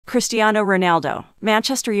Cristiano Ronaldo,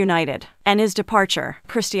 Manchester United, and his departure.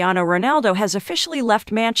 Cristiano Ronaldo has officially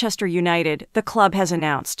left Manchester United, the club has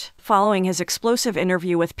announced, following his explosive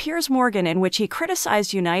interview with Piers Morgan in which he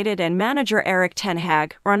criticized United and manager Erik ten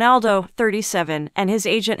Hag. Ronaldo, 37, and his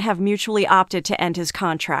agent have mutually opted to end his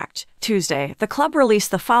contract. Tuesday, the club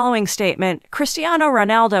released the following statement: Cristiano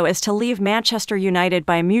Ronaldo is to leave Manchester United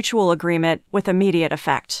by mutual agreement with immediate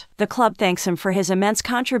effect. The club thanks him for his immense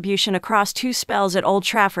contribution across 2 spells at Old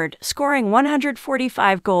Trafford, scoring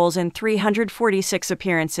 145 goals in 346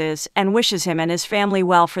 appearances, and wishes him and his family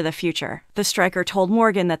well for the future. The striker told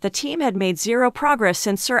Morgan that the team had made zero progress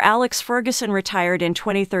since Sir Alex Ferguson retired in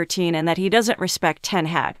 2013 and that he doesn't respect ten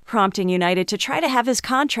Hag, prompting United to try to have his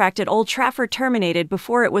contract at Old Trafford terminated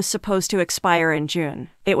before it was supposed to expire in June.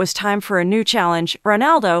 It was time for a new challenge,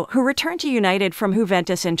 Ronaldo, who returned to United from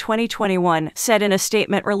Juventus in 2021, said in a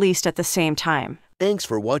statement released at the same time. Thanks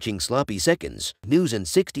for watching Sloppy Seconds, news in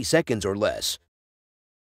 60 seconds or less.